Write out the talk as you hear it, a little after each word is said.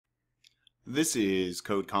This is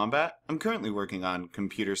CodeCombat. I'm currently working on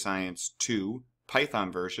Computer Science 2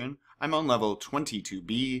 Python version. I'm on level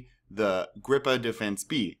 22B, the Grippa Defense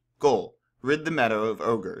B. Goal: rid the meta of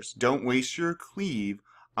ogres. Don't waste your cleave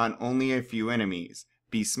on only a few enemies.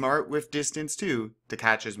 Be smart with distance 2 to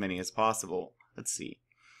catch as many as possible. Let's see.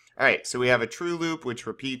 Alright, so we have a true loop which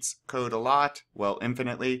repeats code a lot, well,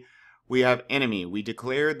 infinitely. We have enemy. We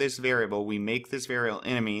declare this variable, we make this variable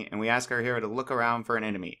enemy, and we ask our hero to look around for an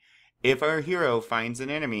enemy. If our hero finds an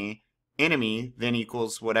enemy, enemy then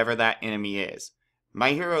equals whatever that enemy is.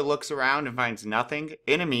 My hero looks around and finds nothing,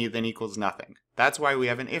 enemy then equals nothing. That's why we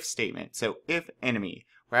have an if statement. So if enemy,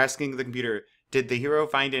 we're asking the computer, did the hero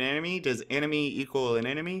find an enemy? Does enemy equal an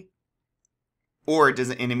enemy? Or does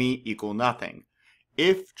enemy equal nothing?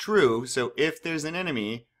 If true, so if there's an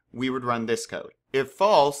enemy, we would run this code. If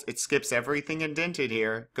false, it skips everything indented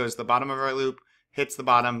here, goes to the bottom of our loop, hits the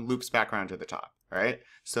bottom, loops back around to the top. All right,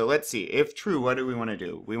 so let's see. If true, what do we want to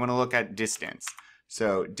do? We want to look at distance.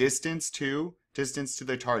 So distance to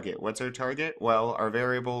the target. What's our target? Well, our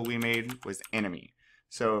variable we made was enemy.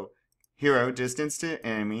 So hero, distance to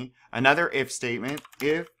enemy. Another if statement.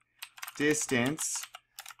 If distance,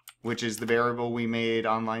 which is the variable we made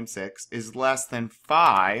on line 6, is less than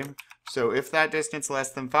 5. So if that distance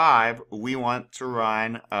less than 5, we want to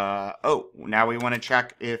run, now we want to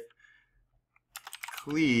check if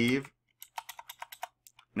cleave,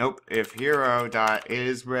 if hero dot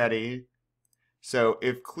is ready. So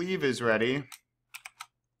if cleave is ready,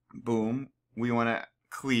 boom, we want to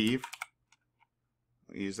cleave.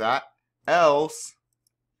 Use that. Else,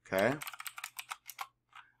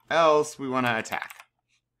 else we want to attack.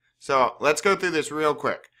 So let's go through this real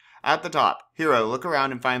quick. At the top, hero, look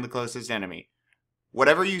around and find the closest enemy.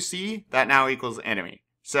 Whatever you see, that now equals enemy.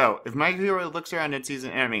 So if my hero looks around and sees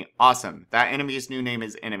an enemy, awesome. That enemy's new name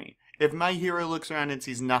is enemy. If my hero looks around and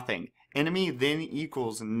sees nothing, enemy then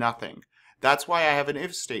equals nothing. That's why I have an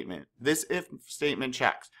if statement. This if statement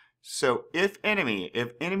checks. So if enemy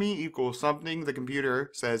equals something, the computer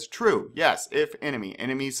says true. Yes, if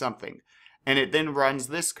enemy something. And it then runs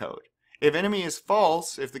this code. If enemy is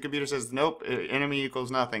false, if the computer says nope, enemy equals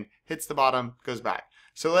nothing, hits the bottom, goes back.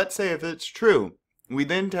 So let's say if it's true, we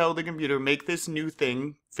then tell the computer make this new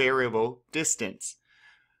thing, variable, distance.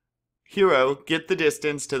 Hero, get the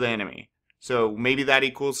distance to the enemy. So maybe that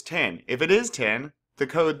equals 10. If it is 10, the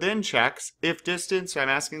code then checks if distance, I'm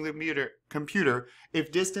asking the computer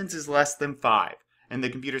if distance is less than 5. And the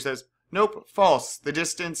computer says, nope, false, the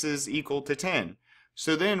distance is equal to 10.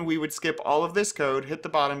 So then we would skip all of this code, hit the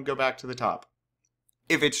bottom, go back to the top.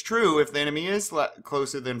 If it's true, if the enemy is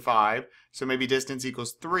closer than 5, so maybe distance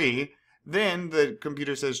equals 3, then the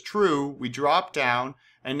computer says true, we drop down,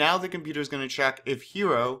 and now the computer is going to check if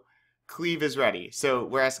hero, cleave is ready. So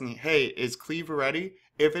we're asking, hey, is cleave ready?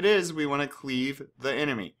 If it is, we want to cleave the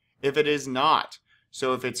enemy. If it is not,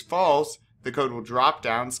 so if it's false, the code will drop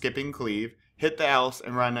down, skipping cleave, hit the else,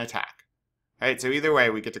 and run attack. Alright, so either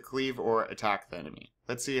way, we get to cleave or attack the enemy.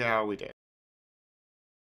 Let's see how we did.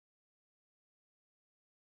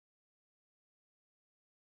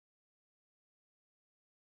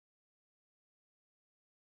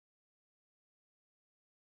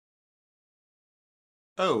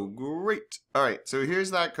 Oh, great. Alright, so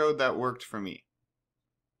here's that code that worked for me.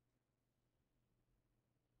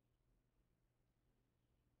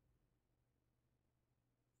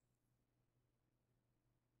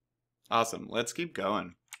 Awesome, let's keep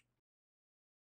going.